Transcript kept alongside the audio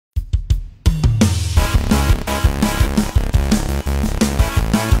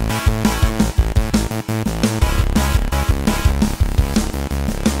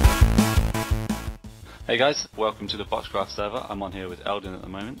Hey guys, welcome to the Boxcar server. I'm on here with EarlDin at the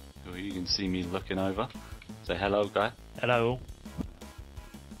moment, who you can see me looking over. Say hello, guy. Hello.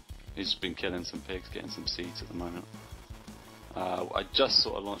 He's been killing some pigs, getting some seeds at the moment. I just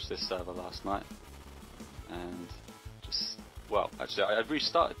sort of launched this server last night, and actually I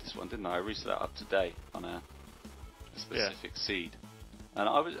restarted this one, didn't I? I restarted it up today on a specific seed. And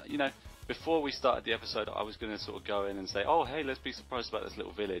I was, before we started the episode, I was going to sort of go in and say, oh hey, let's be surprised about this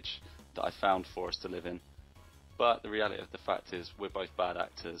little village that I found for us to live in. But the reality of the fact is, we're both bad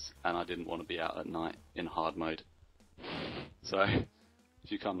actors, and I didn't want to be out at night in hard mode. So,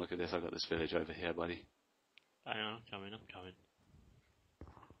 if you come look at this, I've got this village over here, buddy. Hang on, I'm coming.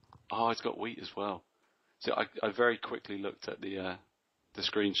 Oh, it's got wheat as well. So I very quickly looked at the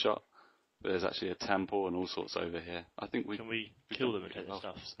screenshot. But there's actually a temple and all sorts over here. I think Can we kill them and take their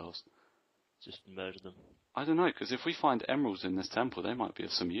stuff? Ourselves. Just murder them. I don't know, because if we find emeralds in this temple, they might be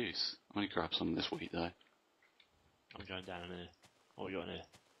of some use. I'm going to grab some of this wheat, though. I'm going down in here. What you got in here?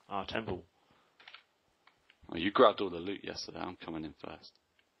 Ah, temple. Oh, you grabbed all the loot yesterday. I'm coming in first.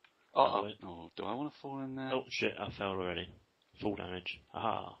 Oh, do I want to fall in there? Oh, shit, I fell already. Full damage.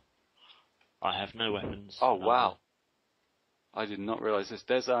 Aha. I have no weapons. Oh, wow. I did not realise this.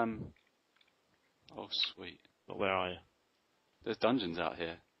 There's, Oh, sweet. But where are you? There's dungeons out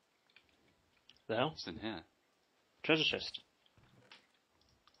here. The hell? What's in here? Treasure chest.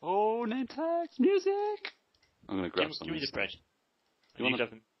 Oh, name tags, music! I'm going to grab some. Give me the bread. You want to...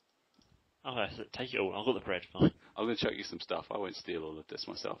 Oh, take it all. I've got the bread, fine. I'm going to chuck you some stuff. I won't steal all of this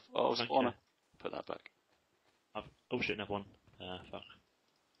myself. Oh, spawner. Put that back. Oh shit, another one. Fuck.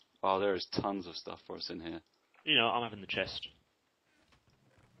 Oh, there is tons of stuff for us in here. I'm having the chest.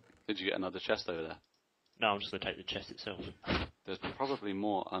 Did you get another chest over there? No, I'm just going to take the chest itself. There's probably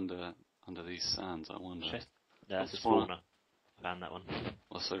more under these sands, I wonder. Chest? Yeah, that's a spawner. I found that one.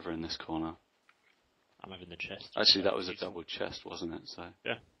 What's over in this corner? I'm having the chest. Actually, that was a double chest, wasn't it? So.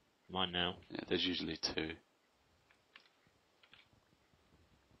 Yeah. Mine now. Yeah, there's usually two.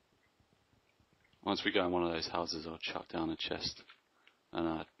 Once we go in one of those houses, I'll chuck down a chest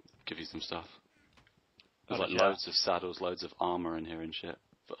and give you some stuff. There's like loads of saddles, loads of armour in here and shit.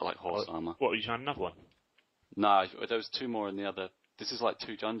 Like horse armour. What, are you trying another one? No, there was two more in the other. This is like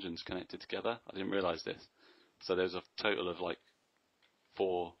two dungeons connected together. I didn't realise this. So there's a total of like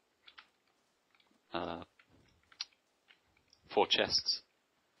four chests.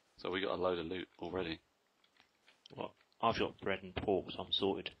 So we got a load of loot already. What? I've got bread and pork, so I'm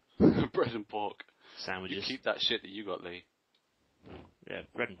sorted. Bread and pork. Sandwiches. You keep that shit that you got, Lee. Yeah,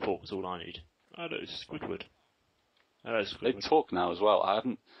 bread and pork is all I need. Oh, no, Squidward. They talk now as well. I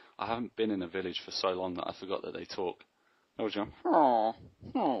haven't been in a village for so long that I forgot that they talk. I was going,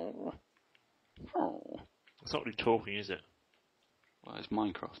 It's not really talking, is it? Well, it's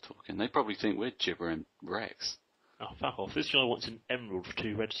Minecraft talking. They probably think we're gibbering Rex. Oh, fuck off. This guy wants an emerald for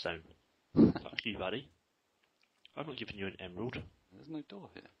 2 redstone. Fuck you, buddy. I'm not giving you an emerald. There's no door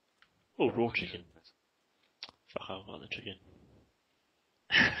here. Oh, raw chicken. Fuck, I want the chicken.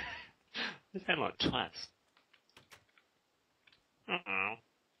 They sound like twats.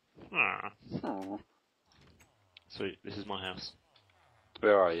 Sweet, this is my house.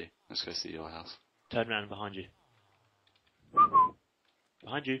 Where are you? Let's go see your house. Turn around behind you.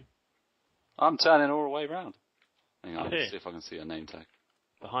 Behind you. I'm turning all the way around. Hang on, let's see if I can see a name tag.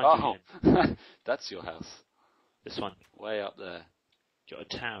 Behind you. Oh, that's your house. This one. Way up there. Got a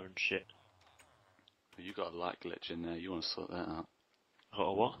tower and shit. You got a light glitch in there. You want to sort that out? Got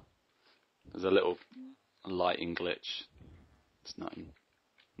a what? There's a little lighting glitch. It's nothing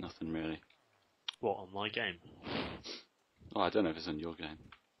really. What, on my game? Oh, I don't know if it's on your game.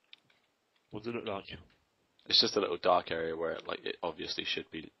 What does it look like? It's just a little dark area where it obviously should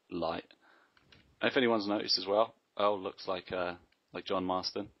be light. If anyone's noticed as well, Earl looks like John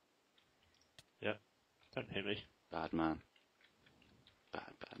Marston. Yeah. Don't hit me. Bad man.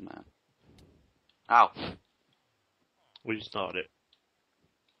 Bad man. Ow! We started it.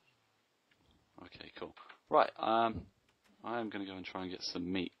 Okay, cool. Right, I am going to go and try and get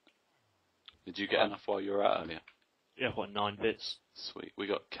some meat. Did you get enough while you were out earlier? Yeah, I've got 9 bits. Sweet. We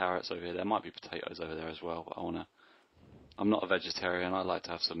got carrots over here. There might be potatoes over there as well, but I'm not a vegetarian. I like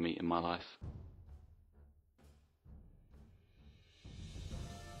to have some meat in my life.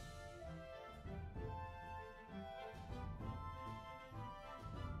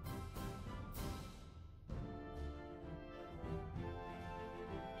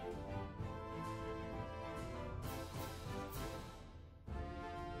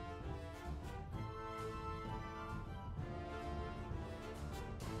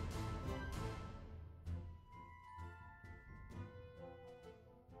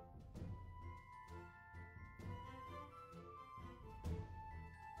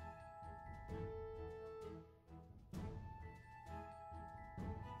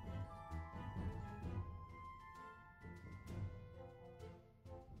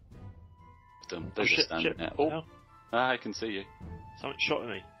 them. They're Oh, just shit, standing shit. there. What the Oh, hell? I can see you. Someone shot at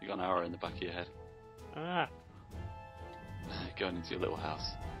me. You got an arrow in the back of your head. Ah. Going into your little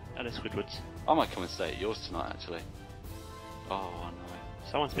house. Hello, Squidwards. I might come and stay at yours tonight, actually. Oh no.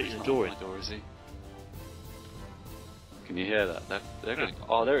 Someone's beating He's the not door at in. my door, is he? Can you hear that? They're going.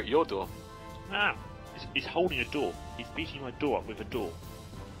 Oh, they're at your door. Ah. He's holding a door. He's beating my door up with a door.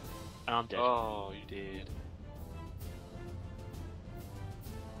 And I'm dead. Oh, you did.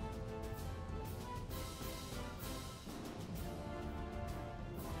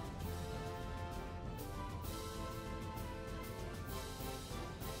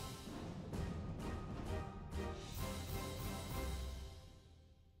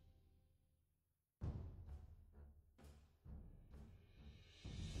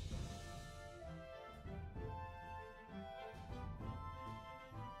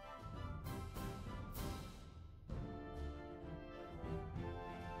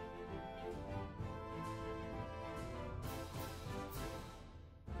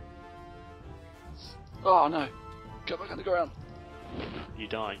 Oh no! Get back on the ground! You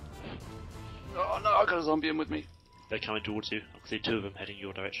die. Oh no! I got a zombie in with me. They're coming towards you. I can see 2 of them heading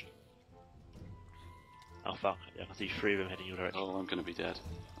your direction. Oh fuck, I can see 3 of them heading your direction. Oh, I'm gonna be dead.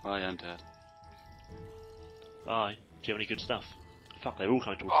 I am dead. Bye. Do you have any good stuff? Fuck, they're all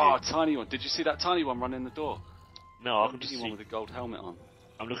coming towards Oh, you. tiny one! Did you see that tiny one running the door? No, I I'm can just seeing see... one with a gold helmet on.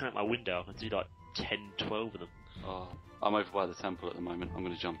 I'm looking at my window, I can see like 10, 12 of them. Oh, I'm over by the temple at the moment. I'm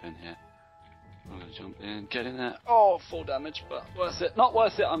gonna jump in here. I'm gonna jump in, get in there. Oh, 4 damage, but worth it. Not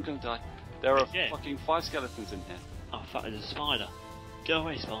worth it. I'm gonna die. There are fucking 5 skeletons in here. Oh fuck, there's a spider. Go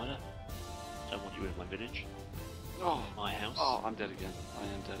away, spider. Don't want you in my village. Oh, My house. oh, I'm dead again. I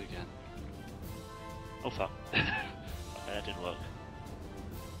am dead again. Oh fuck. Okay, that didn't work.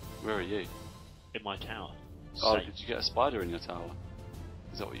 Where are you? In my tower. Oh, Safe. did you get a spider in your tower?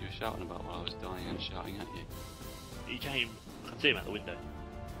 Is that what you were shouting about while I was dying and shouting at you? He came. I can see him out the window.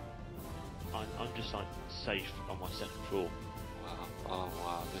 I'm just like safe on my 2nd floor. Wow. Oh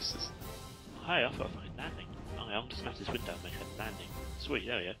wow. This is. Hey, I've got a fucking landing. Okay, I'm just smash this window and make a landing. Sweet,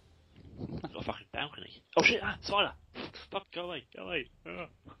 there we go. I've got a fucking balcony. Oh shit, spider! Fuck, go away, go away.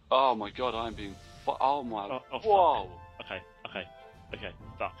 Oh my god, I'm being. Oh my. Oh, whoa. fuck. Okay,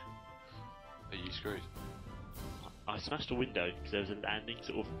 fuck. Are you screwed? I smashed a window because there was a landing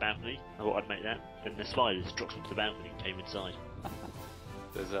sort of balcony. I thought I'd make that. Then the spiders dropped onto the balcony and came inside.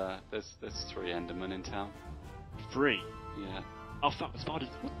 There's 3 Endermen in town. 3? Yeah. Oh fuck, the spiders.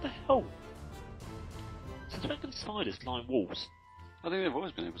 What the hell? Since when can spiders climb walls? I think they've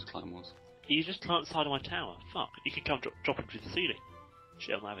always been able to climb walls. You just climb the side of my tower. Fuck, you can come drop him through the ceiling.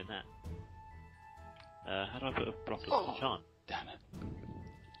 Shit, I'm not having that. How do I put a block of enchant? Damn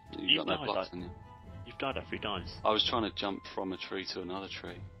it. You've got no died, blocks, like- haven't you? You've died at 3 times. I was trying to jump from a tree to another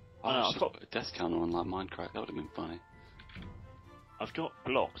tree. I should put a death counter on like Minecraft. That would have been funny. I've got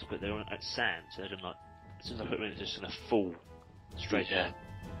blocks, but they're on sand, so they're gonna like. As soon as I put them in, they're just gonna fall straight down.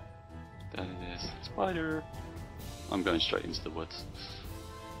 There it is. Spider. I'm going straight into the woods.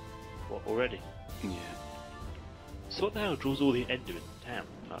 What, already? Yeah. So what the hell draws all the ender in town?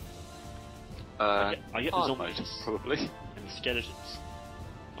 Like, I get the hard zombies mode, probably. and the skeletons.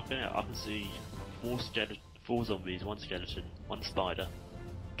 Fucking hell, I can see 4 zombies, 1 skeleton, 1 spider,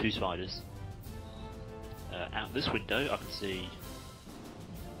 2 spiders. Out this window, I can see.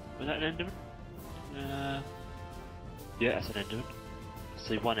 Was that an enderman? Yeah, that's an enderman. I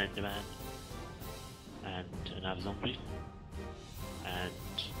see 1 enderman and another zombie. And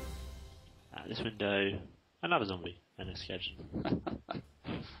out this window, another zombie and a skeleton.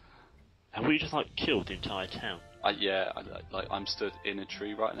 Have we just like killed the entire town? I'm stood in a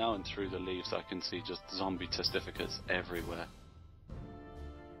tree right now, and through the leaves I can see just zombie testificates everywhere.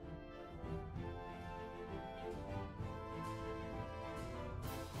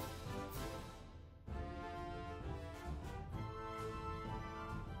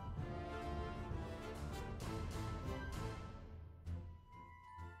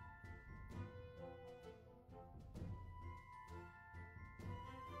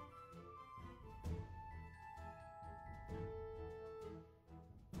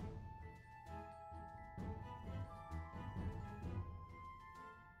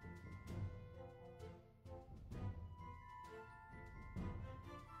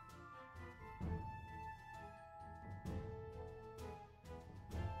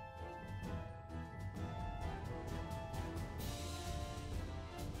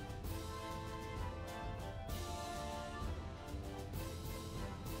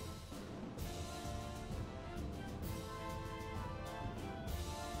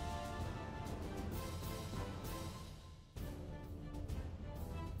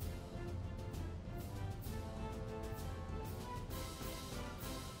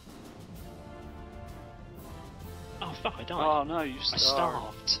 Oh fuck, I died. Oh no, you I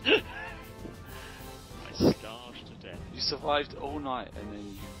starved. starved. I starved to death. You survived all night and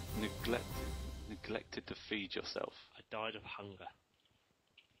then you neglected to feed yourself. I died of hunger.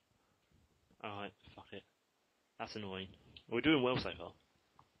 Alright, fuck it. That's annoying. We're doing well so far.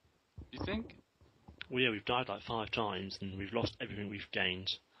 You think? Well, yeah, we've died like 5 times and we've lost everything we've gained.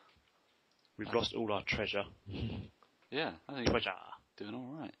 We've lost all our treasure. Yeah, I think Treasure. you're doing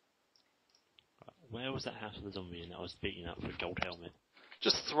alright. Where was that house with the zombie in that I was beating up with a gold helmet?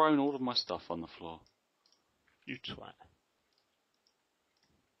 Just thrown all of my stuff on the floor. You twat.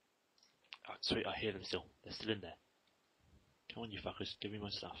 Oh, sweet, I hear them still. They're still in there. Come on, you fuckers, give me my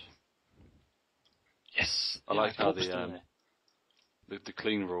stuff. Yes! I Yeah, like how still in there. the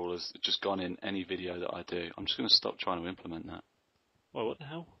clean rule has just gone in any video that I do. I'm just going to stop trying to implement that. Well, what the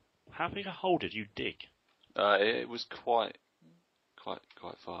hell? How big a hole did you dig? It was quite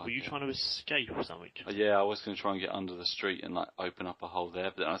far. Were you trying to escape or something? Yeah, I was going to try and get under the street and like open up a hole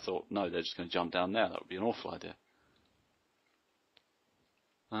there, but then I thought, no, they're just going to jump down there. That would be an awful idea.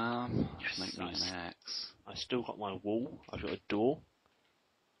 Yes, make me nice. an axe. I still got my wall. I've got a door.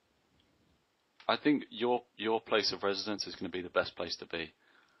 I think your place of residence is going to be the best place to be.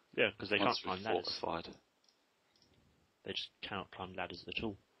 Yeah, because they Once can't we're climb ladders. fortified. They just cannot climb ladders at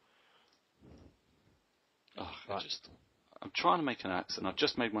all. Oh, Right. I'm trying to make an axe, and I've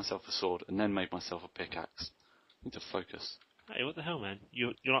just made myself a sword, and then made myself a pickaxe. I need to focus. Hey, what the hell, man?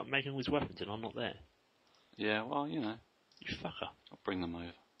 You're like making all these weapons and I'm not there. Yeah, well, you know, You fucker. I'll bring them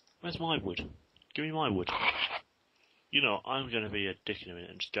over. Where's my wood? Give me my wood. You know, I'm going to be a dick in a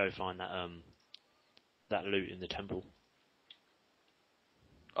minute and just go find that loot in the temple.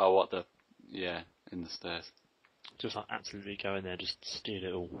 Oh, what the... Yeah, in the stairs. Just like absolutely go in there, just steal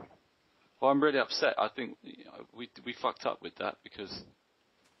it all. Well, I'm really upset. I think we fucked up with that because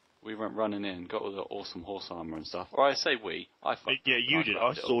we went running in, got all the awesome horse armour and stuff. Or I say we, I fucked Yeah, up. you did. I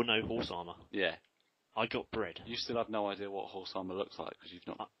fucked it saw all. no horse armour. Yeah. I got bread. You still have no idea what horse armour looks like because you've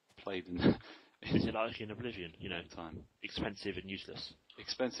not played in Is it like in Oblivion, you know? time. Expensive and useless.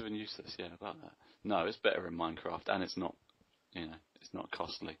 Expensive and useless, yeah, about that. No, it's better in Minecraft, and it's not, you know, it's not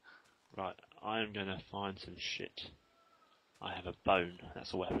costly. Right, I am going to find some shit. I have a bone.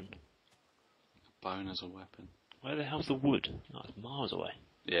 That's a weapon. A bone as a weapon. Where the hell's the wood? Oh, it's miles away.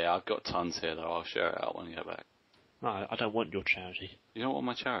 Yeah, I've got tons here, though. I'll share it out when I get back. No, I don't want your charity. You don't want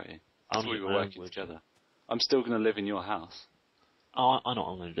my charity? I I'll thought we get were my own working wood. together. I'm still going to live in your house. Oh, I know what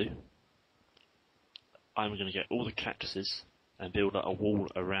I'm going to do. I'm going to get all the cactuses and build like a wall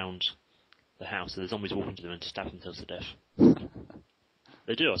around the house so the zombies walk into them and stab themselves to death.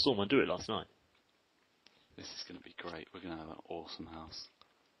 They do, I saw them do it last night. This is going to be great. We're going to have an awesome house.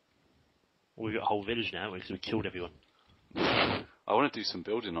 Well, we've got a whole village now because we killed everyone. I want to do some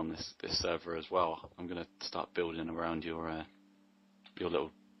building on this server as well. I'm going to start building around your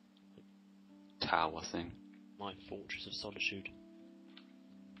little tower thing. My fortress of solitude.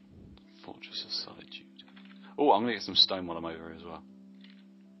 Fortress of Solitude. Oh, I'm going to get some stone while I'm over here as well.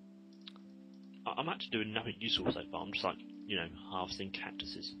 I'm actually doing nothing useful so far. I'm just like, you know, harvesting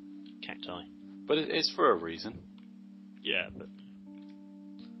cactuses. Cacti. But it's for a reason. Yeah, but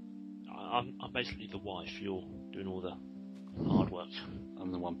I'm basically the wife. You're doing all the hard work.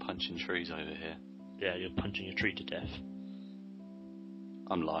 I'm the one punching trees over here. Yeah, you're punching a tree to death.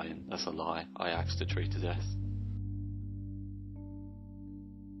 I'm lying. That's a lie. I axed a tree to death.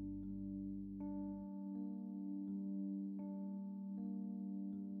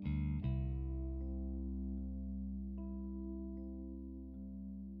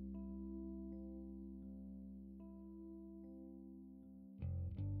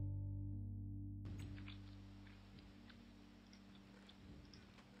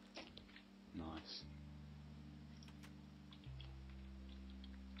 Nice.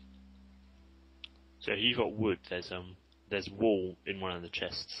 So if you've got wood, there's wool in one of the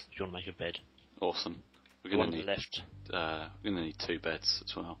chests if you want to make a bed. Awesome. We're The going one to on the need left. we're going to need 2 beds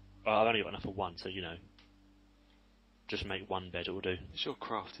as well. I've only got enough for one, so you know. Just make one bed, it will do. It's your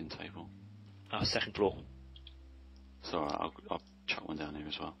crafting table. Second floor. It's alright, I'll chuck one down here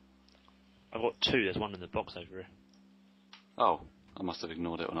as well. I've got 2, there's one in the box over here. Oh, I must have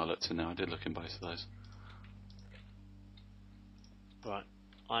ignored it when I looked in there. I did look in both of those. Right,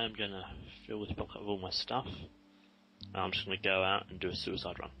 I am going to fill this box up with all my stuff. And I'm just going to go out and do a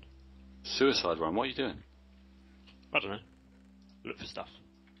suicide run. Suicide run, what are you doing? I don't know. Look for stuff.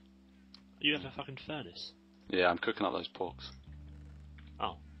 You have a fucking furnace. Yeah, I'm cooking up those porks.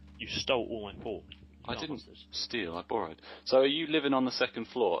 Oh, you stole all my pork. I didn't steal, I borrowed. So are you living on the 2nd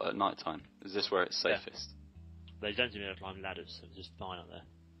floor at night time? Is this where it's safest? Yeah. They don't seem to climb ladders, so it's just fine up there.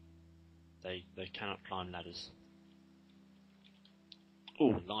 They cannot climb ladders.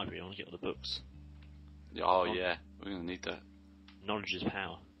 Oh, library. I want to get all the books. Oh yeah, we're gonna need that. Knowledge is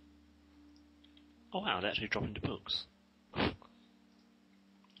power. Oh wow, they actually drop into books.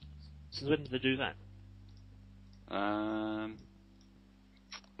 Since when did they do that?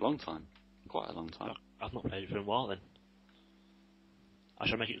 Long time. Quite a long time. I've not played it for a while then. I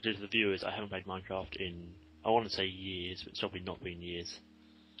shall make it clear to the viewers, I haven't played Minecraft in, I want to say years, but it's probably not been years.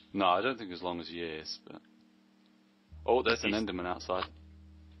 No, I don't think as long as years, but... Oh, there's an Enderman outside.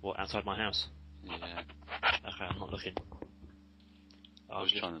 What, outside my house? Yeah. Okay, I'm not looking. I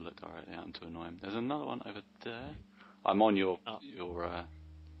was trying to look directly at him to annoy him. There's another one over there. I'm on your... I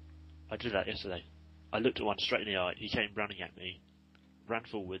did that yesterday. I looked at one straight in the eye, he came running at me, ran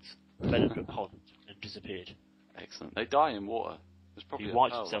forwards, fell into a pond, and disappeared. Excellent. They die in water. There's probably he a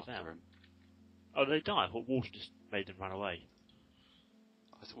wiped pearl himself after out. him. Oh, they die? I thought water just made them run away.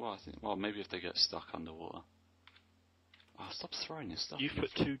 Well, maybe if they get stuck underwater. Oh, stop throwing your stuff. You've put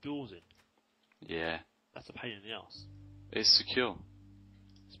 2 doors in. Yeah. That's a pain in the arse. It's secure.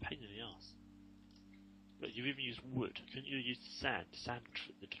 It's a pain in the arse. But you've even used wood. Couldn't you use sand? Sand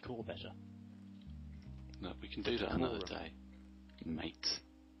would the decor better. No, we can do that another day, mate.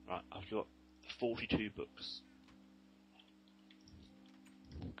 Right, I've got 42 books.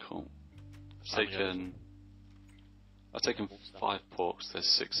 Cool. I've taken 5 porks. There's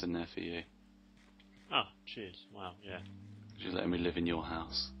 6 in there for you. Oh, cheers. Wow, yeah. You're letting me live in your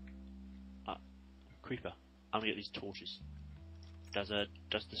house. Creeper. I'm gonna get these torches. Does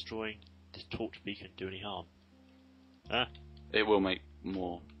destroying this torch beacon do any harm? Huh? It will make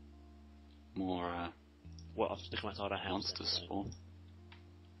more. What? I'll stick them outside our house. Monsters spawn.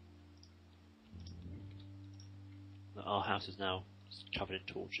 Our house is now covered in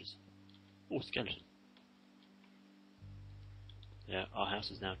torches. Oh, skeleton. Yeah, our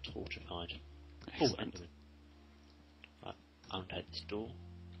house is now torchified. Oh, Enderman. Right, I'm gonna take this door.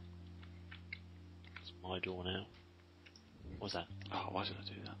 It's my door now. What's that? Oh, why did I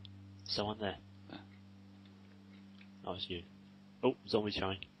do that? Someone there. Yeah. Oh, it's you. Oh, zombie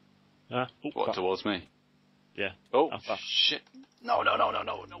showing. What, fuck. Towards me? Yeah. Oh, fuck. shit. No,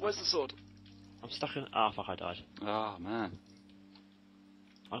 where's the sword? I'm stuck in... Ah, fuck, I died. Oh, man.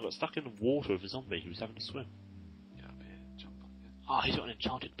 I got stuck in the water with a zombie who was having to swim. Get up here, jump up here. Oh, he's got an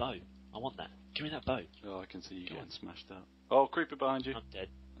enchanted bow. I want that. Give me that bow. Oh, I can see you getting smashed up. Oh, creeper behind you. I'm dead.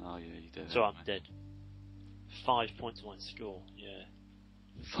 Oh, yeah, you're dead. So I'm dead. 5 points on my score, yeah.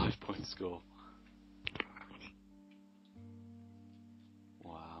 5-point score.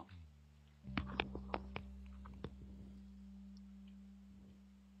 Wow.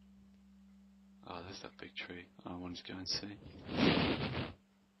 Oh, there's that big tree. I wanted to go and see.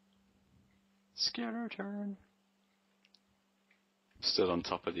 Skeleton. Stood on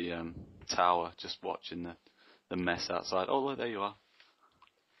top of the tower, just watching the mess outside. Oh, look, there you are.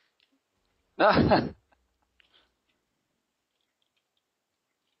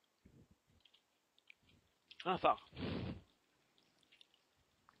 Ah, fuck.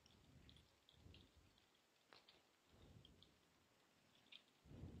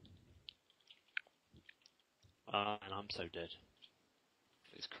 And I'm so dead.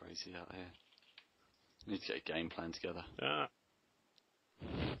 It's crazy out here. Need to get a game plan together.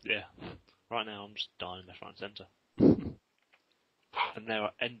 Yeah. Right now I'm just dying left, right and centre. And there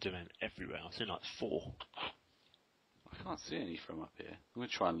are Endermen everywhere. I've seen like 4. I can't see any from up here. I'm going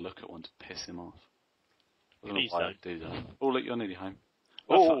to try and look at one to piss him off. I don't Please know why don't. I'd do that. Oh, look, you're nearly home.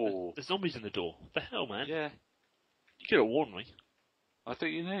 Oh! Fuck, there's zombies in the door. What the hell, man? Yeah. You could have warned me. I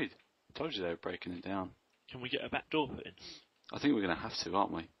thought you knew. I told you they were breaking it down. Can we get a back door put in? I think we're going to have to,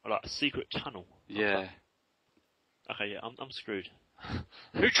 aren't we? Or like a secret tunnel? Yeah. Okay, yeah, I'm screwed.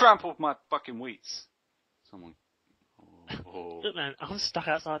 Who trampled my fucking wheats? Someone. Oh. Look, man, I'm stuck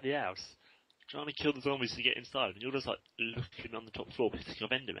outside the house, trying to kill the zombies to get inside, and you're just like looking on the top floor, pissing off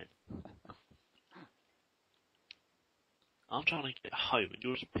Endermen. I'm trying to get home, and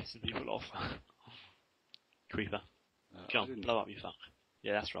you're just pissing people off. Creeper. Go on, blow up, you fuck.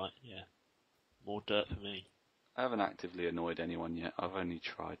 Yeah, that's right, yeah. More dirt for me. I haven't actively annoyed anyone yet. I've only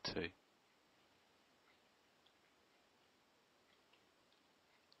tried to.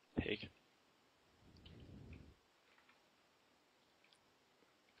 Pig.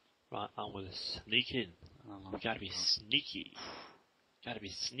 Right, I'm gonna sneak in. We gotta be sneaky. Gotta be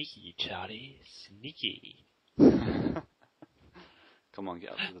sneaky, Charlie. Sneaky. Come on,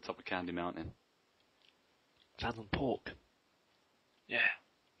 get up to the top of Candy Mountain. Found some pork. Yeah.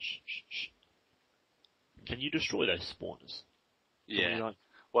 Shh, shh, shh. Can you destroy those spawners? Yeah.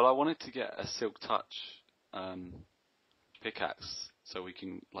 Well, I wanted to get a Silk Touch pickaxe so we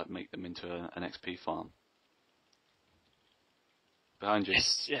can like make them into an XP farm. Behind you.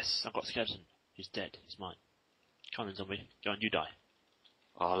 Yes, yes, I've got a skeleton. He's dead. He's mine. Come on, zombie. Go on, you die.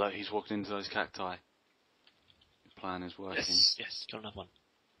 Oh, look, he's walking into those cacti. Your plan is working. Yes, yes, got another one.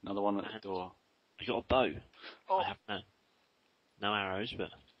 Another one at the door. I got a bow. Oh. I have no arrows, but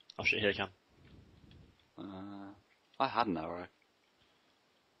oh shit, here they come. I had an arrow.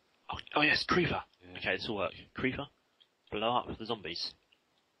 Oh yes, creeper. Yeah. Okay, this will work. Creeper, blow up the zombies.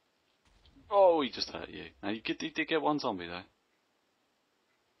 Oh, he just hurt you. Now you did get one zombie though.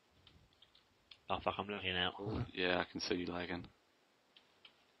 Oh fuck, I'm lagging out. Yeah, I can see you lagging.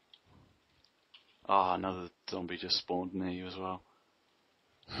 Ah, another zombie just spawned near you as well.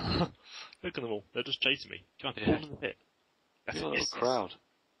 Look at them all. They're just chasing me. Come on, Yeah. fall in the pit. That's You're a it, little yes, crowd. yes.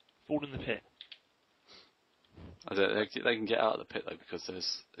 Fall in the pit. They can get out of the pit though because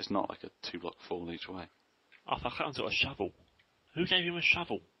it's not like a 2-block fall each way. Oh fuck, that one's got a shovel. Who gave him a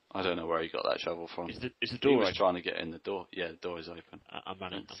shovel? I don't know where he got that shovel from. Is the He door was open? trying to get in the door. Yeah, the door is open. I'm I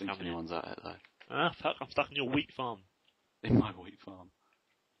running. don't I'm think coming in. anyone's at it though. Ah fuck, I'm stuck in your wheat farm. In my wheat farm.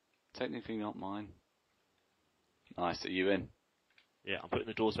 Technically not mine. Nice, are you in? Yeah, I'm putting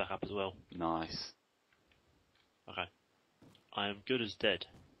the doors back up as well. Nice. Okay. I am good as dead.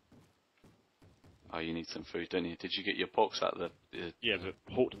 Oh, you need some food, don't you? Did you get your pox out of the... Yeah, but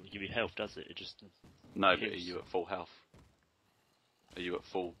pork doesn't give you health, does it? It just... No, but are you at full health? Are you at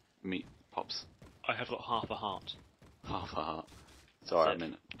full meat pops? I have got half a heart. Half a heart. Sorry, I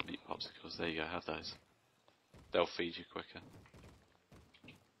meant meat popsicles. There you go, have those. They'll feed you quicker.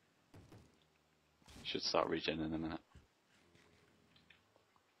 Should start regenerating in a minute.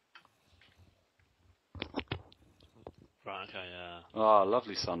 Right, okay, Oh,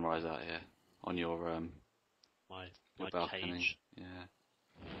 lovely sunrise out here. On your my balcony. cage.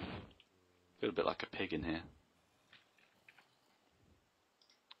 Yeah. Feel a bit like a pig in here.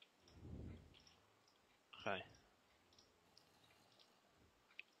 Okay.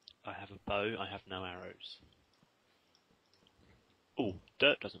 I have a bow, I have no arrows. Oh,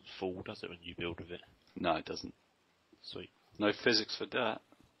 dirt doesn't fall, does it, when you build with it? No, it doesn't. Sweet. No physics for dirt.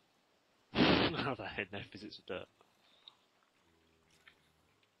 How the heck, no physics of dirt.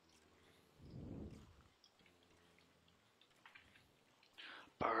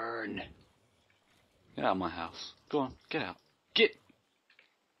 Burn. Get out of my house. Go on, get out. Get!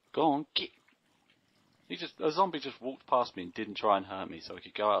 Go on, get! A zombie just walked past me and didn't try and hurt me so I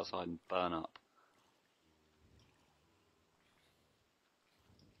could go outside and burn up.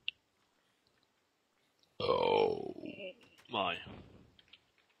 Oh my.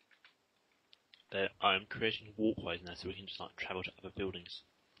 I am creating walkways now so we can just like travel to other buildings.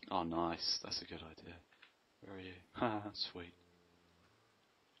 Oh, nice. That's a good idea. Where are you? Haha, sweet.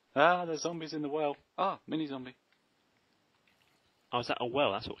 Ah, there's zombies in the well. Ah, mini zombie. Oh, is that a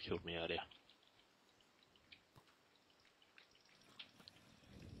well? That's what killed me earlier.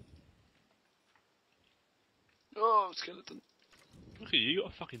 Oh, skeleton. Look at you, you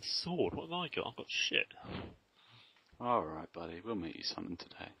got a fucking sword. What have I got? I've got shit. Alright, buddy. We'll meet you something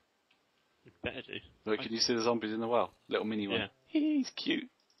today. You better do. Look, can you see the zombies in the well? Little mini one. Yeah. He's cute.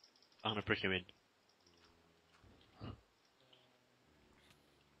 I'm gonna brick him in.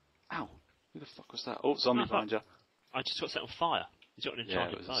 Ow. Who the fuck was that? Oh, zombie behind you. I just got set on fire. He's got an Yeah,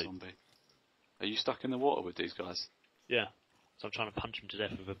 it enchanted was bow. a zombie. Are you stuck in the water with these guys? Yeah. So I'm trying to punch him to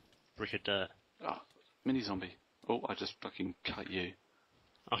death with a brick of dirt. Ah, mini zombie. Oh, I just fucking cut you.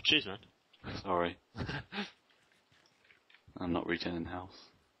 Oh, cheers, man. Sorry. I'm not regenerating health.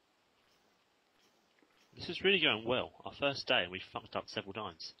 This is really going well. Our first day and we fucked up several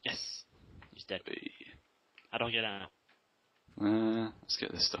times. Yes! He's dead. How do I get out? Let's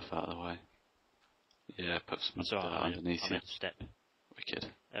get this stuff out of the way. Yeah, put some That's dirt alright, underneath I you. made a step. Wicked.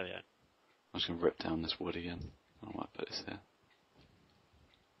 There we go. I'm just going to rip down this wood again. I might put this here.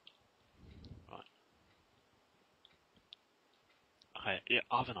 Right. Okay, yeah,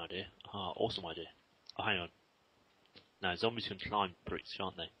 I have an idea. Ah, awesome idea. Oh, hang on. No, zombies can climb bricks,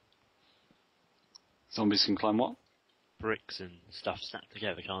 can't they? Zombies can climb what? Bricks and stuff stacked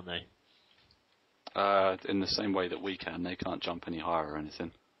together, can't they? In the same way that we can. They can't jump any higher or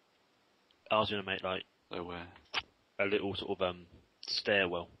anything. I was going to make like So where? a little sort of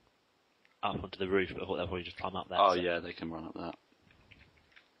stairwell up onto the roof, but I thought they'd probably just climb up that. Oh so. yeah, they can run up that.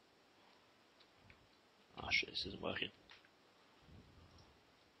 Oh shit, this isn't working.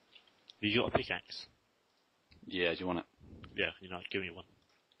 Have you got a pickaxe? Yeah, do you want it? Yeah, can you like give me one?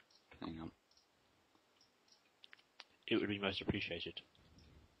 Hang on. It would be most appreciated.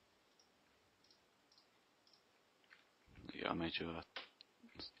 Yeah, I made you a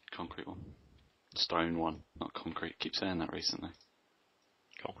concrete one. Stone one, not concrete. Keep saying that recently.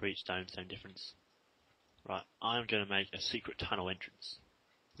 Concrete, stone, same difference. Right, I'm going to make a secret tunnel entrance.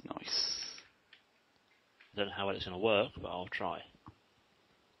 Nice. I don't know how well it's going to work, but I'll try.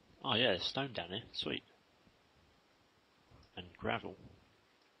 Oh yeah, there's stone down here. Sweet. And gravel.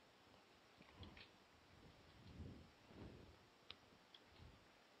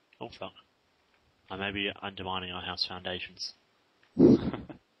 Oh fuck. I may be undermining our house foundations.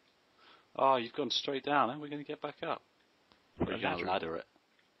 Oh, you've gone straight down, eh? We're going to get back up. We're going to ladder it.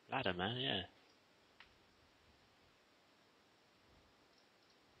 Ladder, man, yeah.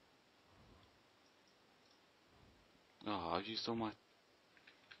 Oh, I've used all my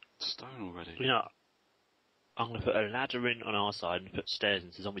stone already. You know, I'm going to put a ladder in on our side and put stairs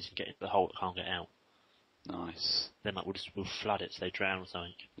in so zombies can get into the hole that can't get out. Nice. Then like, we'll flood it so they drown or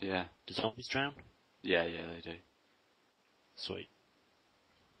something. Yeah. Do zombies drown? Yeah, they do. Sweet.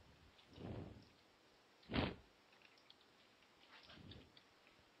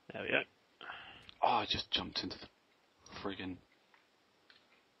 There we go. Oh, I just jumped into the friggin'...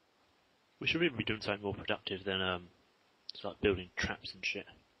 We should really be doing something more productive than just like building traps and shit.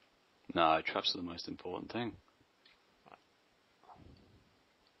 No, traps are the most important thing.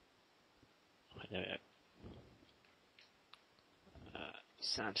 Right, there we go.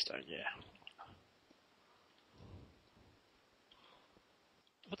 Sandstone, yeah.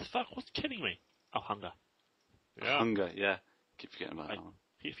 What the fuck? What's killing me? Oh, hunger. Yeah. Hunger, yeah. Keep forgetting about that one.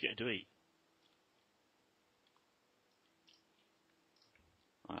 Keep forgetting to eat.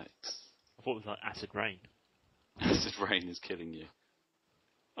 Right. I thought it was like acid rain. Acid rain is killing you.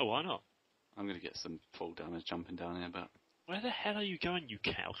 Oh, why not? I'm going to get some fall damage jumping down here, but... Where the hell are you going, you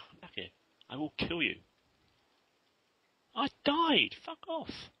cow? Come back here. I will kill you. I died! Fuck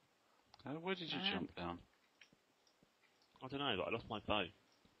off! Where did you jump down? I don't know, but I lost my bow.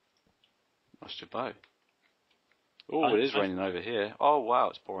 Lost your bow? Oh, it is raining over here. Oh, wow,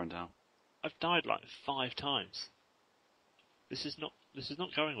 it's pouring down. I've died like 5 times. This is not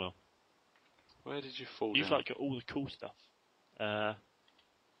going well. Where did you fall You've down? like got all the cool stuff.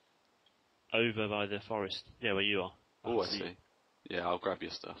 Over by the forest. Yeah, where you are. Oh, I see. Yeah, I'll grab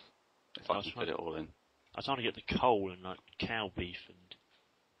your stuff. If I can fit it all in. I was trying to get the coal and like cow beef and...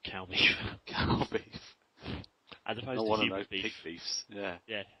 Cow beef. Cow beef. As opposed to human beef. Pig beefs. Yeah.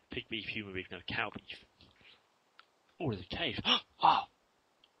 Yeah, pig beef, human beef, no, cow beef. Oh, there's a cave. Ah!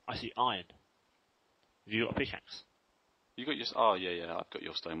 I see iron. Have you got a pickaxe? You got your... Oh, yeah, I've got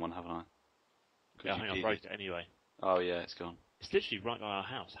your stone one, haven't I? Yeah, I think I broke it anyway. Oh, yeah, it's gone. It's literally right by our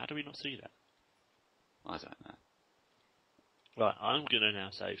house. How do we not see that? I don't know. Right, I'm gonna now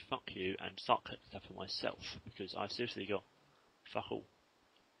say fuck you and start collecting stuff for myself, because I've seriously got fuck all.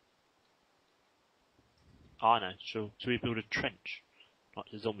 I know, should we build a trench? Like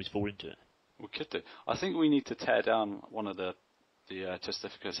the zombies fall into it. We could do. I think we need to tear down one of the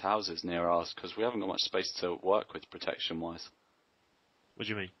Testificus houses near ours, because we haven't got much space to work with protection-wise. What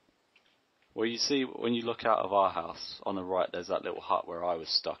do you mean? Well, you see, when you look out of our house, on the right there's that little hut where I was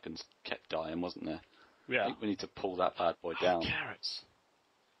stuck and kept dying, wasn't there? Yeah. I think we need to pull that bad boy down. Carrots.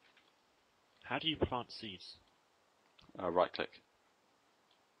 How do you plant seeds? Right click.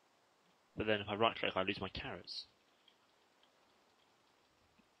 But then if I right click I lose my carrots.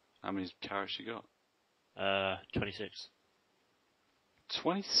 How many carrots you got? 26.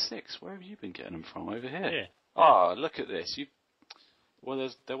 26? Where have you been getting them from? Over here? Yeah. Oh, look at this. Well,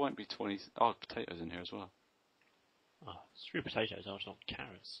 there won't be 20... Oh, potatoes in here as well. Oh, screw potatoes, I just want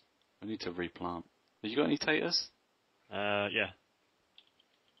carrots. I need to replant. Have you got any taters? Yeah.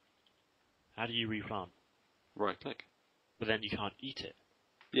 How do you replant? Right click. But then you can't eat it.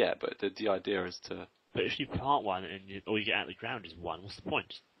 Yeah, but the idea is to... But if you plant one and all you get out of the ground is one, what's the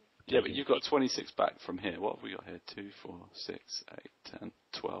point? Yeah, but you've got 26 back from here. What have we got here? 2, 4, 6, 8, 10,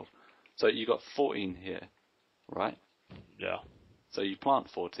 12. So you got 14 here, right? Yeah. So you plant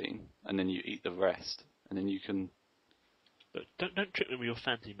 14, and then you eat the rest, and then you can... But don't trick me with your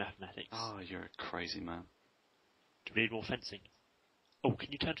fancy mathematics. Oh, you're a crazy man. Do we need more fencing? Oh,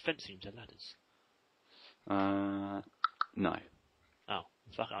 can you turn fencing into ladders? No. Oh,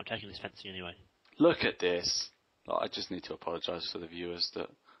 fuck it, I'm taking this fencing anyway. Look at this. I just need to apologise to the viewers that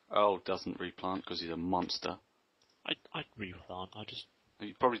Earl doesn't replant because he's a monster. I'd replant,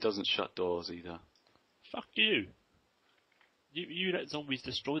 He probably doesn't shut doors either. Fuck you! You let zombies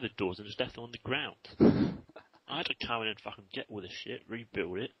destroy the doors and just left them on the ground. I had to come in and fucking get all the shit,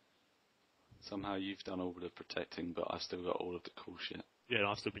 rebuild it. Somehow you've done all the protecting, but I've still got all of the cool shit. Yeah, and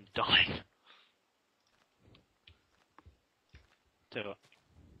I've still been dying. Tell you what,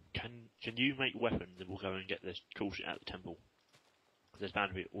 can you make weapons and we'll go and get this cool shit out of the temple? Because there's bound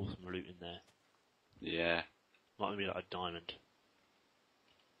to be awesome loot in there. Yeah. Might be like a diamond.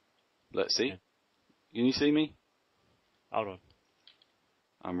 Let's see. Yeah. Can you see me? Hold on.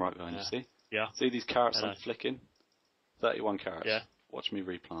 I'm right behind you, see? Yeah. See these carrots Hello. I'm flicking? 31 carrots. Yeah. Watch me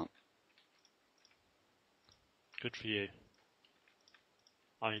replant. Good for you.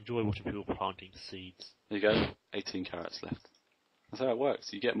 I enjoy watching people planting seeds. There you go. 18 carrots left. That's how it works.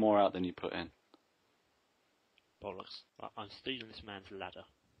 You get more out than you put in. Bollocks. Right, I'm stealing this man's ladder.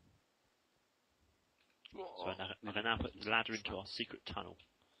 So I can now put the ladder into our secret tunnel.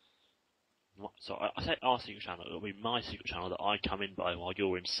 So I say our secret channel, it'll be my secret channel that I come in by while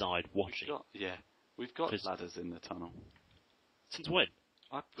you're inside watching. We've got ladders in the tunnel. Since when?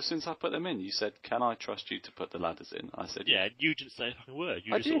 Since I put them in, you said, "Can I trust you to put the ladders in?" I said, "Yeah." You didn't say a fucking word.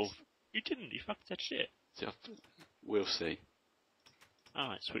 You I just did. you didn't. You fucking said shit. We'll see. All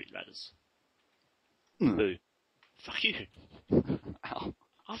right, sweet ladders. Mm. Boo. Fuck you. Ow.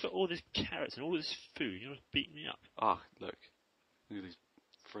 I've got all these carrots and all this food. You're just beating me up. Oh, look at these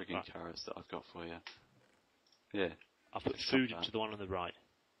frigging carrots that I've got for you. Yeah. I'll put food into the one on the right.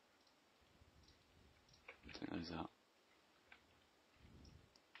 Take those out.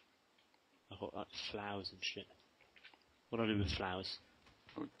 I've got like flowers and shit. What do I do with flowers?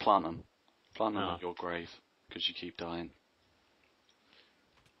 Plant them. Plant them on your grave, because you keep dying.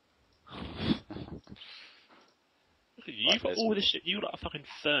 Look at you. You've got all this shit. You've got like a fucking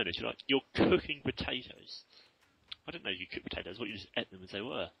furnace. You're cooking potatoes. I didn't know you cooked potatoes. I thought you just ate them as they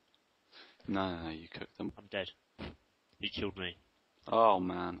were. No, you cooked them. I'm dead. He killed me. Oh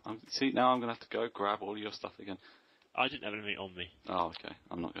man. See, now I'm going to have to go grab all your stuff again. I didn't have anything on me. Oh, okay.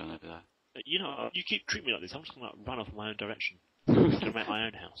 I'm not going over there. You know, you keep treating me like this. I'm just going to run off in my own direction. I'm going to make my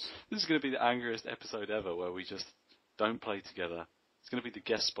own house. This is going to be the angriest episode ever where we just don't play together. It's going to be the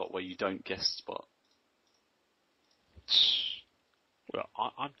guest spot where you don't guest spot. Well,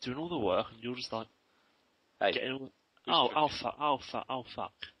 I'm doing all the work and you're just like... Hey. Getting all... Oh, fuck. Oh,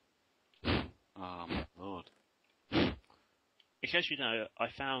 fuck. Oh, my lord. In case you know, I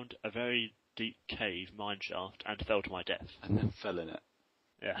found a very deep cave mine shaft and fell to my death. And then fell in it.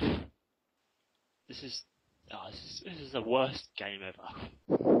 Yeah. This is the worst game ever.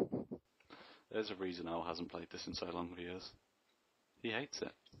 There's a reason Earl hasn't played this in so long for years. He hates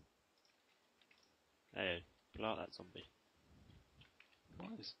it. Hey, blow out that zombie. Why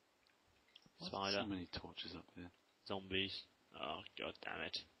is Spider. there so many torches up here? Zombies. Oh, god damn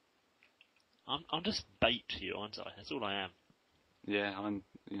it. I'm just bait to you, aren't I? That's all I am. Yeah, I'm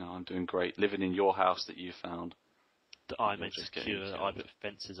doing great. Living in your house that you found. That I made secure, that I put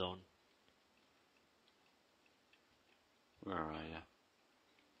fences on. Where are you?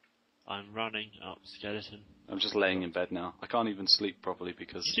 I'm running up, skeleton. I'm just laying in bed now. I can't even sleep properly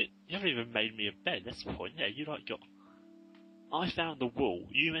because... You haven't even made me a bed, that's the point. Yeah, I found the wool.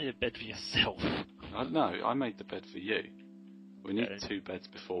 You made a bed for yourself. No, I made the bed for you. We need 2 beds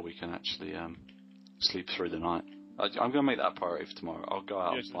before we can actually sleep through the night. I'm going to make that a priority for tomorrow. I'll go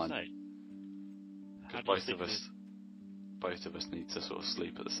out and find... Because both of us need to sort of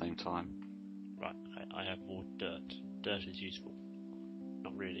sleep at the same time. Right, okay, I have more dirt. Dirt is useful.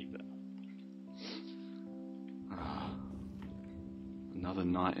 Not really, but... Another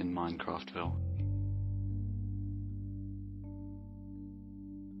night in Minecraftville.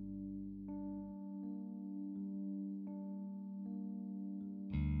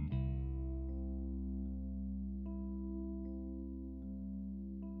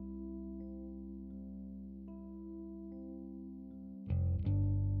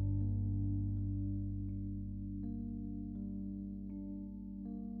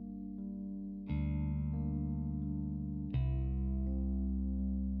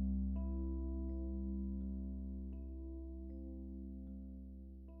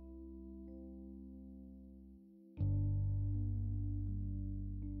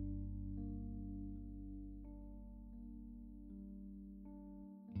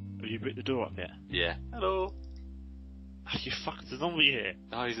 Have you bricked the door up yet? Yeah. Hello. You fucked the zombie here.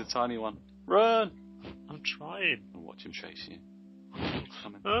 Oh, he's a tiny one. Run! I'm trying. I'll watch him chase you.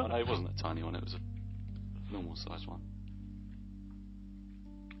 Oh, no, it wasn't a tiny one, it was a normal sized one.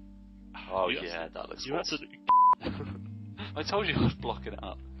 Oh yeah, that looks awesome. I told you I was blocking it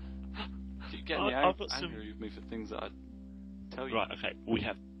up. Keep getting me angry with me for things that I tell you. Right, okay, we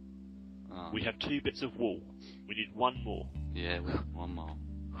have 2 bits of wool. We need 1 more. Yeah, we need 1 more.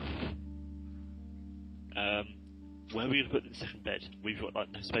 Where are we going to put the second bed? We've got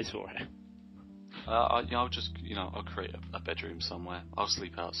like no space for it. I'll just, I'll create a bedroom somewhere. I'll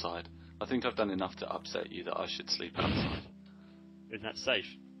sleep outside. I think I've done enough to upset you that I should sleep outside. Isn't that safe?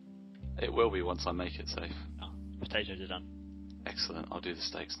 It will be once I make it safe. Oh, potatoes are done. Excellent, I'll do the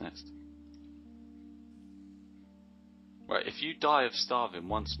steaks next. Right, if you die of starving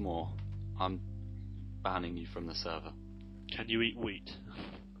once more, I'm banning you from the server. Can you eat wheat?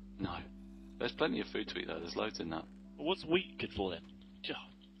 No. There's plenty of food to eat though, there's loads in that. Well, what's wheat good for then?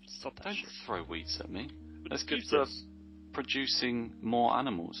 Stop that Don't shit. throw wheats at me. But That's it's good for useless. producing more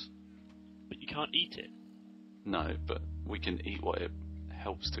animals. But you can't eat it. No, but we can eat what it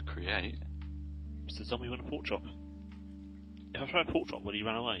helps to create. It's the zombie want a pork chop. If I throw a pork chop, will he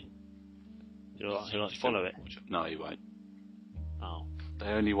run away? He'll like follow it. No, he won't. Oh. They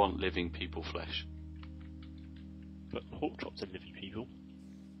only want living people flesh. But pork chops are living people.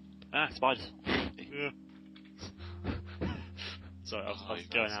 Ah, spiders. Yeah. Sorry, I was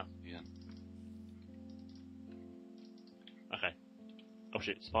going out. Yeah. Okay. Oh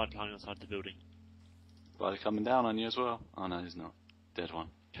shit, spider climbing outside the building. Spider coming down on you as well? Oh no, he's not. Dead one.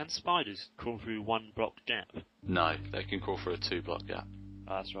 Can spiders crawl through one block gap? No, they can crawl through a 2-block gap.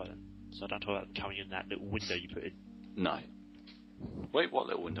 Oh, that's right then. So I don't talk about them coming in that little window you put in. No. Wait, what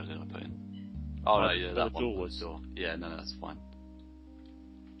little window did I put in? Oh no, yeah, that the door one. was. Door. Yeah, no, that's fine.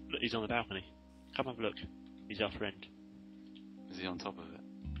 Look, he's on the balcony. Come have a look. He's our friend. Is he on top of it?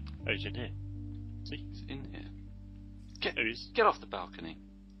 Oh, he's in here. See? He's in here. There he is. Get off the balcony.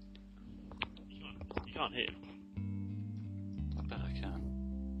 You can't hit him. I bet I can.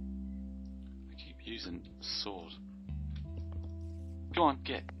 I keep using the sword. Go on,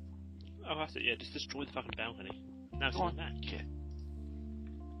 get. Oh, that's it, yeah, just destroy the fucking balcony. Now it's Go on on, that. get.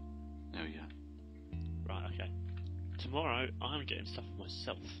 There we go. Right, okay. Tomorrow, I'm getting stuff for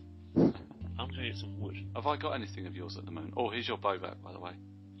myself. I'm going to get some wood. Have I got anything of yours at the moment? Oh, here's your bow back, by the way.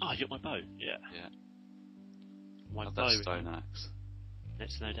 Oh, you got my bow? Yeah. Yeah. My Have bow that is stone axe.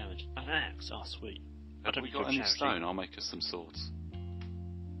 next to no damage. An axe? Oh, sweet. Have we got any stone? I'll make us some swords.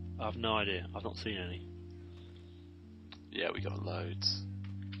 I have no idea. I've not seen any. Yeah, we got loads.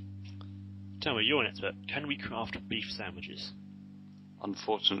 Tell me, you're an expert. Can we craft beef sandwiches?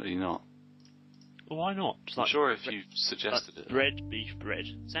 Unfortunately not. Well, why not? Just I'm like sure if you suggested it. bread, beef, bread,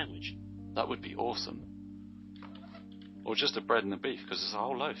 sandwich. That would be awesome. Or just a bread and a beef, because it's a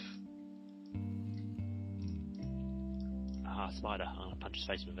whole loaf. Ah, spider. I'm going to punch his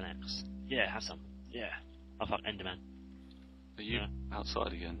face with an axe. Yeah, have some. Yeah. Oh, fuck, Enderman. Are you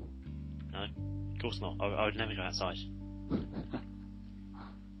outside again? No, of course not. I would never go outside.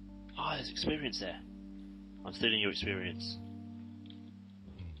 Oh, there's experience there. I'm stealing your experience.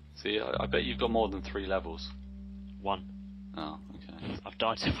 See, I bet you've got more than 3 levels. 1. Oh, okay. I've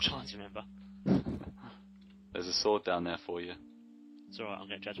died several times, remember? There's a sword down there for you. It's alright, I'm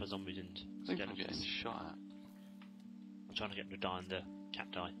getting judged by zombies and I think I'm getting shot at. I'm trying to get them to die and the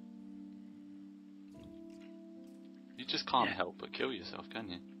cat die. You just can't help but kill yourself, can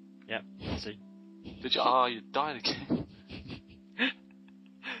you? Yep, see? Did you? Oh, you died again.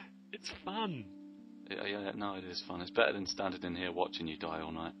 It's fun! Yeah, no, it is fun. It's better than standing in here watching you die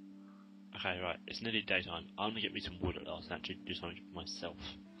all night. Okay, right, it's nearly daytime. I'm gonna get me some wood at last and actually do something for myself.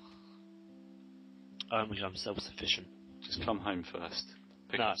 Because I'm self-sufficient. Just come home first.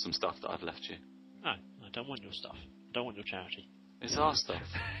 Pick up some stuff that I've left you. No, I don't want your stuff. I don't want your charity. It's our stuff.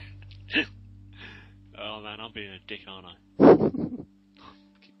 Oh man, I'm being a dick, aren't I?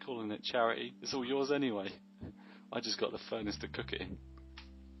 Keep calling it charity. It's all yours anyway. I just got the furnace to cook it in.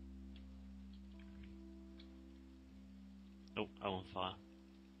 Oh, I'm on fire.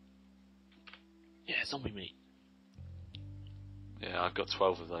 Yeah, zombie meat. Yeah, I've got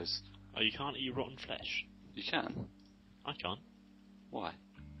 12 of those. Oh, you can't eat rotten flesh? You can? I can't. Why?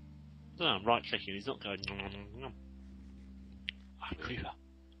 No, I'm right clicking, he's not going nom, nom, nom, nom. Ah, creeper.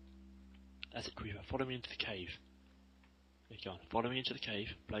 That's a creeper. Follow me into the cave. There you go. Follow me into the cave,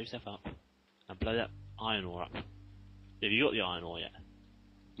 blow yourself up, and blow that iron ore up. Have you got the iron ore yet?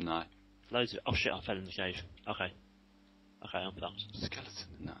 No. Loads of it. Oh shit, I fell in the cave. Okay. Okay, I'm fucked.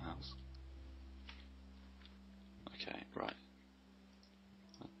 Skeleton in that house. Okay, right.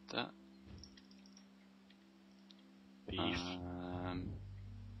 Like that. Beef.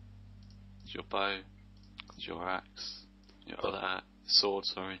 It's your bow. It's your axe. Your other sword,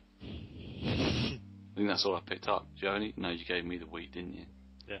 sorry. I think that's all I picked up. Do you only? No, you gave me the wheat, didn't you?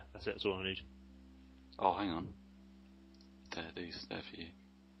 Yeah, that's it. That's all I need. Oh, hang on. There for you.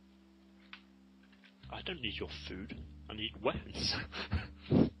 I don't need your food. I need weapons.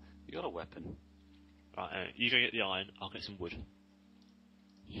 You got a weapon. Right, you go get the iron. I'll get some wood.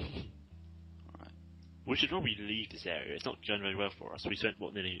 Alright. We should probably leave this area. It's not going very well for us. We spent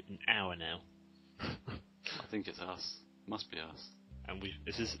nearly an hour now. I think it's us. Must be us. And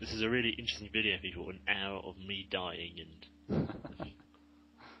this is a really interesting video, people. An hour of me dying and.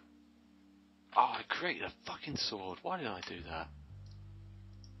 Oh, I created a fucking sword. Why did I do that?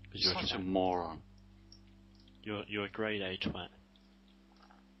 You're such a moron. You're a grade A twat.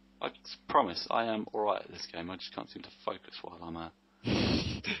 I promise, I am alright at this game. I just can't seem to focus while I'm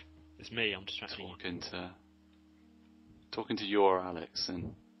It's me, I'm distracting you. Talking to your Alex,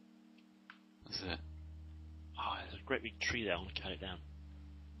 and that's it. Oh, there's a great big tree there, I want to cut it down.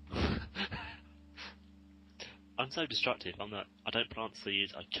 I'm so destructive, I don't plant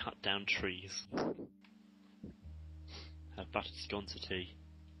seeds, I cut down trees. Have buttered scones for tea.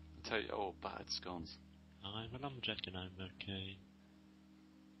 I tell you, oh, bad scones. I'm a lumberjack and I'm okay.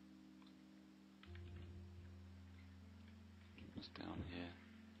 What's down here?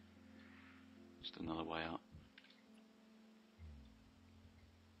 Just another way up.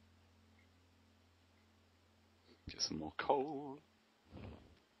 Get some more coal.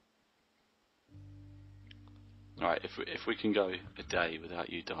 Alright, if we can go a day without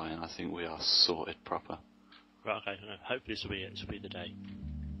you dying, I think we are sorted proper. Right, okay, no, hopefully this will be it, this will be the day.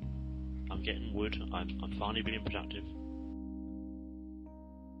 I'm getting wood, I'm finally being productive.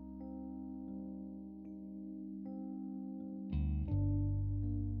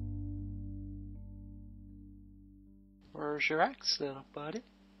 Where's your axe, little buddy?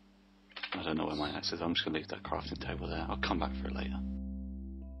 I don't know where my axe is, I'm just going to leave that crafting table there. I'll come back for it later.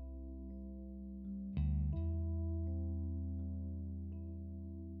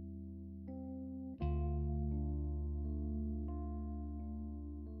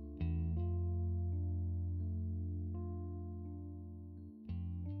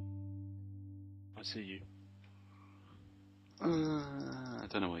 I see you. I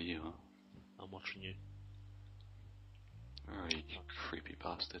don't know where you are. I'm watching you. Where are you, you creepy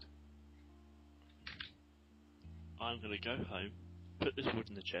bastard? I'm gonna go home, put this wood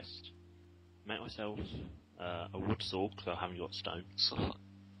in the chest, make myself a wood saw, because I haven't got stone, So,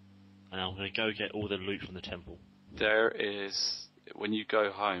 and I'm gonna go get all the loot from the temple. there is, when you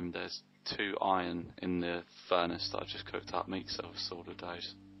go home, there's 2 iron in the furnace that I've just cooked up. Make yourself a sword of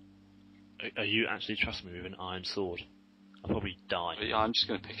those. Are you actually trusting me with an iron sword? I'll probably die. But yeah, I'm just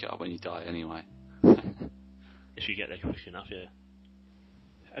going to pick it up when you die anyway. If you get there quick enough, yeah.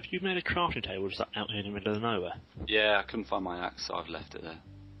 Have you made a crafting table just out here in the middle of nowhere? Yeah, I couldn't find my axe, so I've left it there.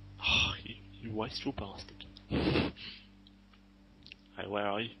 Oh, you wasteful bastard. Hey, where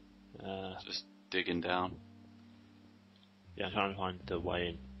are you? Just digging down. Yeah, I'm trying to find the way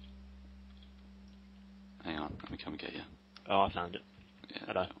in. Hang on, let me come and get you. Oh, I found it. Yeah.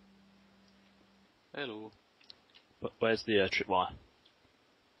 Hello. Hello. But where's the tripwire?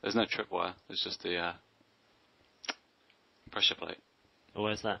 There's no tripwire, there's just the pressure plate. Oh,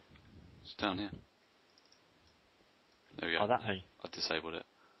 where's that? It's down here. There we go. Oh, that thing. I disabled it.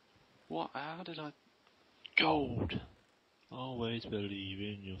 What? How did I? Gold. Always believe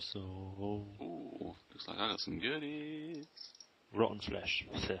in your soul. Ooh, looks like I got some goodies. Rotten flesh.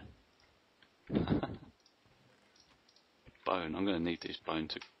 What's it? Bone. I'm going to need this bone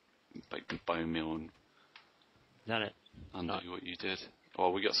to make the bone meal and Is that it? undo what you did.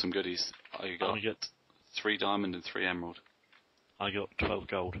 Well, we got some goodies. I got 3 diamond and 3 emerald. I got 12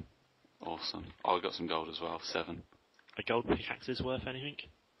 gold. Awesome. Oh, I got some gold as well. 7. A gold pickaxe is worth anything?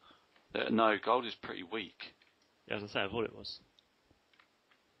 No, gold is pretty weak. Yeah, as I say, I thought it was.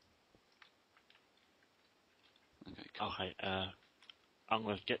 Okay, cool. Okay, I'm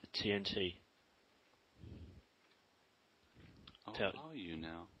going to get the TNT. Oh, Tell- are you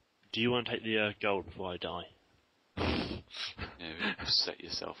now? Do you want to take the gold before I die? Yeah, set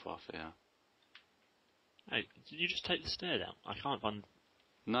yourself off here. Hey, did you just take the stair down? I can't find...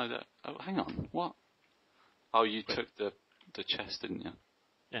 No, that. Oh, hang on. What? Oh, you took the chest, didn't you?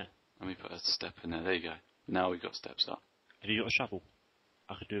 Yeah. Let me put a step in there. There you go. Now we've got steps up. Have you got a shovel?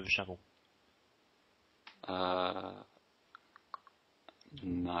 I could do with a shovel.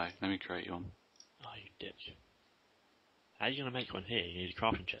 No. Let me create you one. Oh, you dick. How are you going to make one here? You need a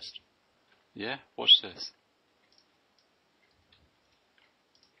crafting chest. Yeah. Watch this.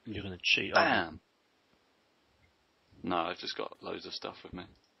 You're going to cheat, Bam. aren't No, I've just got loads of stuff with me.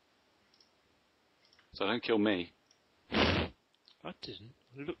 So don't kill me. you? I didn't.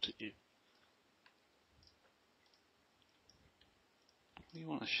 I looked at you. What do you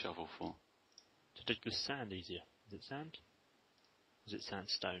want a shovel for? To dig the sand easier. Is it sand? Or is it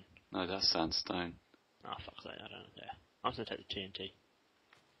sandstone? No, that's sandstone. Ah, fuck that, I don't care. I'm going to take the TNT.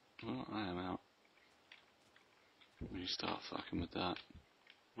 Well, I am out. We start fucking with that.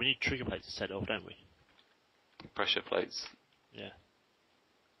 We need trigger plates to set it off, don't we? Pressure plates. Yeah.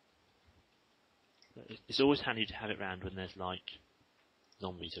 It's always handy to have it round when there's, like,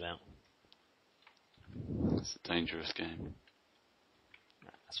 zombies about. It's a dangerous game.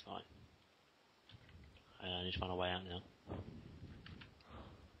 Nah, that's fine. I need to find a way out now.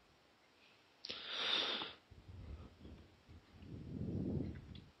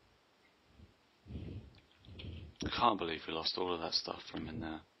 can't believe we lost all of that stuff from in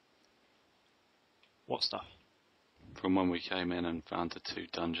there. What stuff? From when we came in and found the 2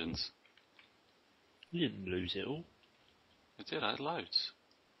 dungeons. You didn't lose it all. I did, I had loads.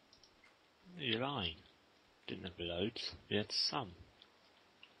 You're lying. Didn't have loads. We had some.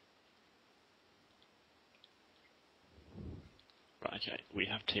 Right, okay, we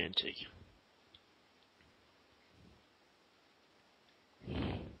have TNT.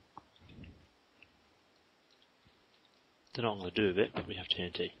 Don't know what I'm going to do with it, but we have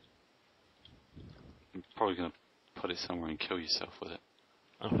TNT. You're probably going to put it somewhere and kill yourself with it.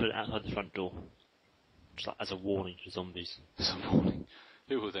 I'll put it outside the front door. Just like as a warning to zombies. As a warning.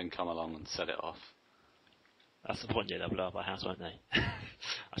 Who will then come along and set it off? That's the point, yeah, they'll blow up our house, won't they?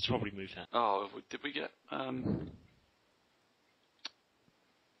 I should probably move that. Oh, did we get...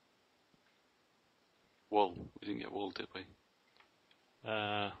 wool. We didn't get wool, did we?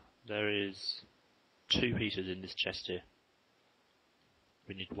 There is 2 pieces in this chest here.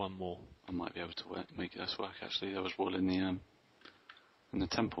 We need 1 more. I might be able to make this work, actually. There was wool in the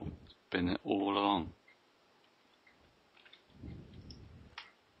temple. Been there all along.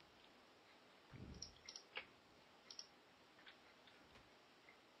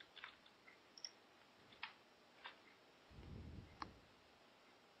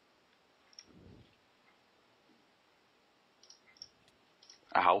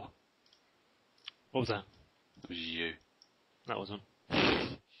 Ow. What was that? It was you. That wasn't.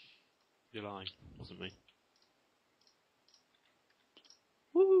 You're lying. Wasn't me.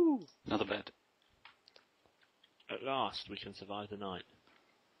 Woo! Another bed. At last, we can survive the night.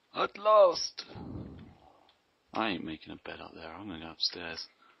 At last! I ain't making a bed up there. I'm going to go upstairs.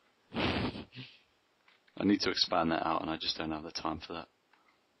 I need to expand that out, and I just don't have the time for that.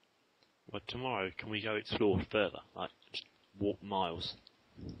 Well, tomorrow, can we go explore further? Like, just walk miles?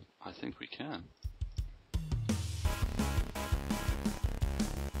 I think we can.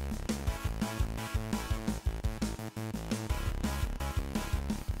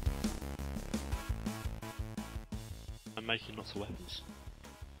 I'm making lots of weapons.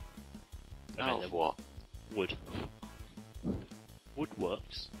 Out of what? Wood. Wood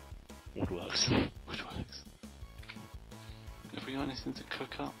works. Wood works. Wood works. Have we got anything to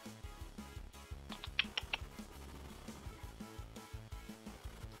cook up?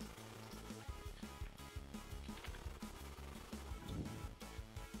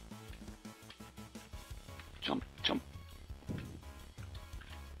 Jump, jump.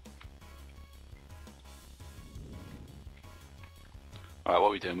 Alright, what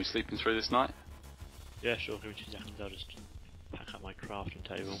are we doing? We sleeping through this night? Yeah, sure, give me 2 seconds, I'll just pack up my crafting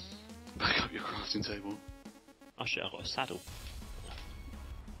table. Back up your crafting table. Oh shit, I've got a saddle.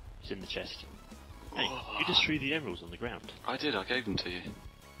 It's in the chest. Hey, you just threw the emeralds on the ground. I did, I gave them to you.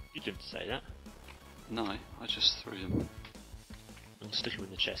 You didn't say that. No, I just threw them. And stick them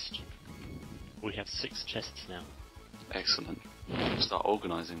in the chest. We have 6 chests now. Excellent. Start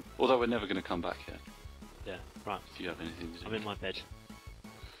organising. Although we're never going to come back yet. Yeah, right. If you have anything to do. I'm in my bed.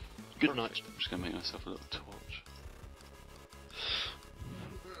 Good night. I'm just going to make myself a little torch.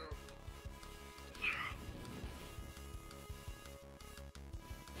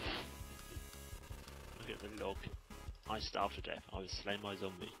 Look at the log. I starved to death. I was slain by a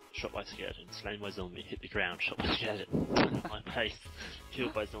zombie. Shot by a skeleton. Slain by a zombie. Hit the ground. Shot by a skeleton. My place.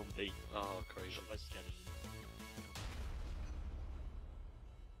 Killed by a zombie. Oh, crazy. Shot by a skeleton.